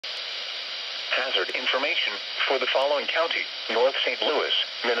Hazard information for the following county: North St. Louis,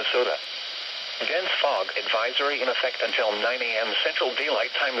 Minnesota. Dense fog advisory in effect until 9 a.m. Central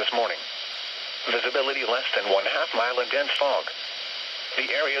Daylight Time this morning. Visibility less than 1/2 mile in dense fog.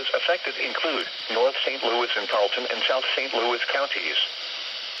 The areas affected include North St. Louis and Carlton and South St. Louis counties.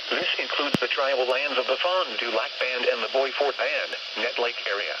 This includes the tribal lands of the Fond du Lac Band and the Bois Forte Band, Net Lake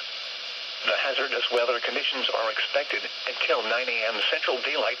area. The hazardous weather conditions are expected until 9 a.m. Central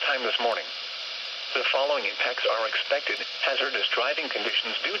Daylight Time this morning. The following impacts are expected: hazardous driving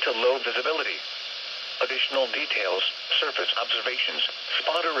conditions due to low visibility. Additional details, surface observations,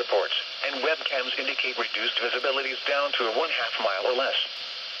 spotter reports, and webcams indicate reduced visibilities down to 1/2 mile or less.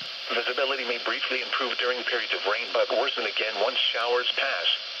 Visibility may briefly improve during periods of rain but worsen again once showers pass.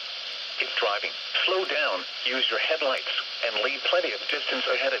 If driving, slow down, use your headlights, and leave plenty of distance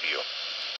ahead of you.